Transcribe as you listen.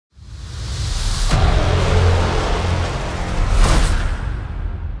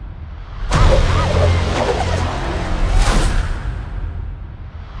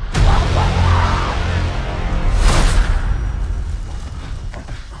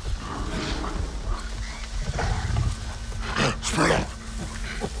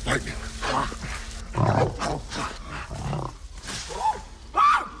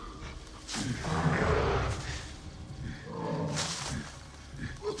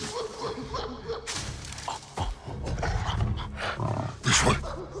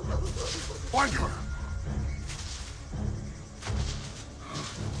find her.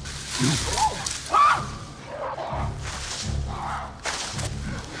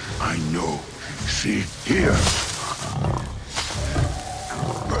 I know. See, here.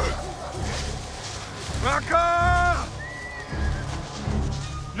 Raka!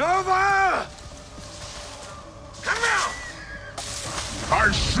 Nova! Come out!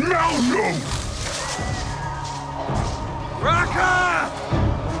 I smell you! Raka!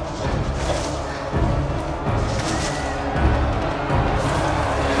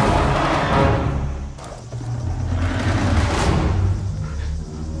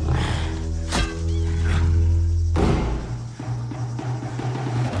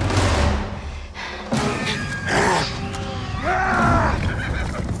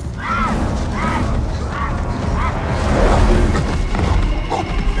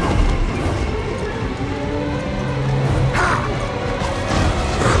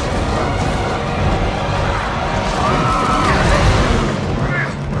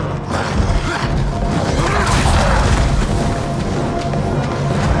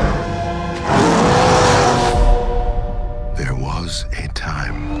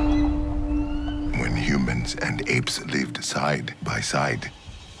 And apes lived side by side.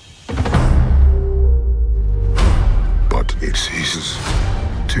 But it ceases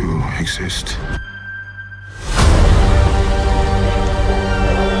to exist.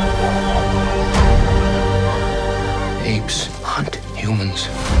 Apes hunt humans.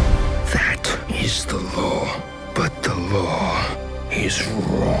 That is the law. But the law is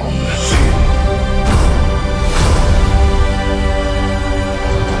wrong.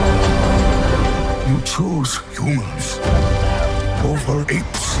 You chose humans over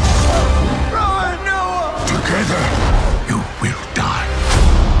apes. Run, Noah! Together, you will die.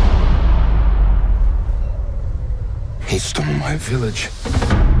 He stole my village.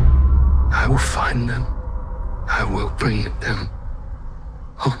 I will find them. I will bring them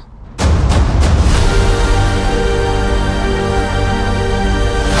home.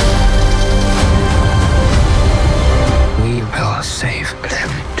 We will save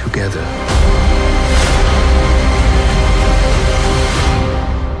them together.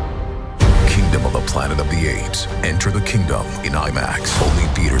 Kingdom of the Planet of the Apes. Enter the kingdom in IMAX. Only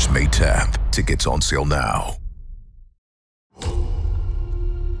theaters May 10th. Tickets on sale now.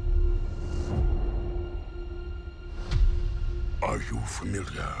 Are you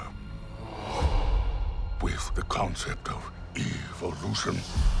familiar with the concept of evolution?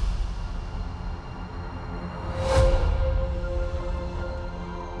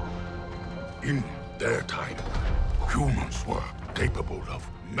 In their time, humans were capable of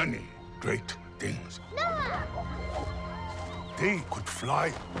many great things. Noah! They could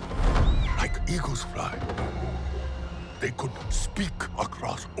fly like eagles fly. They could speak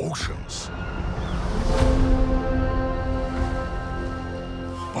across oceans.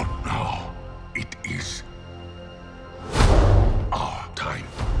 But now, it is our time.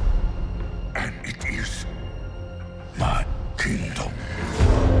 And it is my kingdom.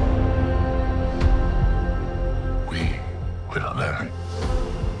 We will learn.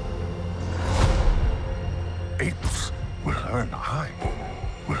 Apes will learn. I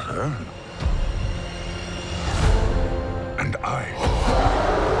will learn. And I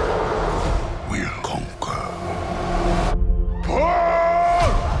will conquer.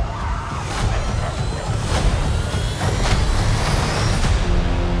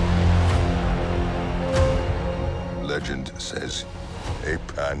 Legend says ape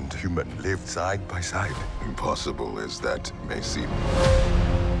and human lived side by side. Impossible as that may seem.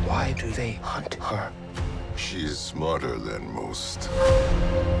 Why do they hunt her? She's smarter than most.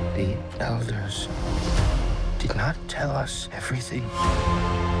 The elders did not tell us everything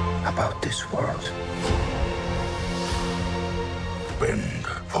about this world. Bend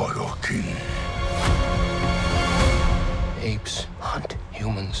for your king. Apes hunt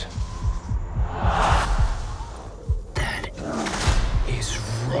humans. That is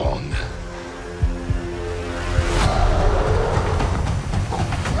wrong.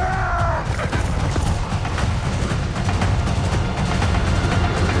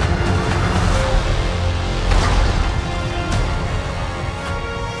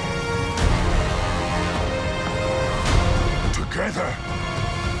 Together,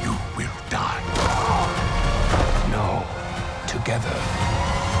 you will die. No, together,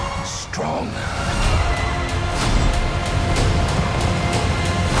 strong.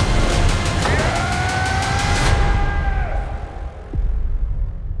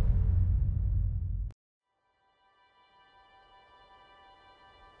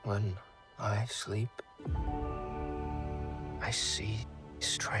 When I sleep, I see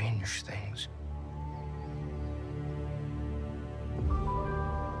strange things.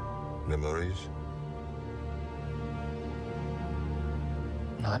 Memories?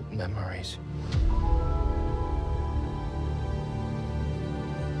 Not memories.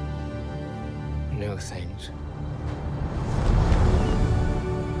 New things.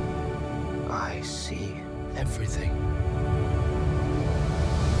 I see everything.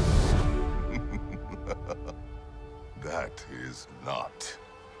 That is not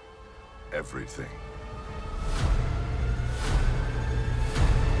everything.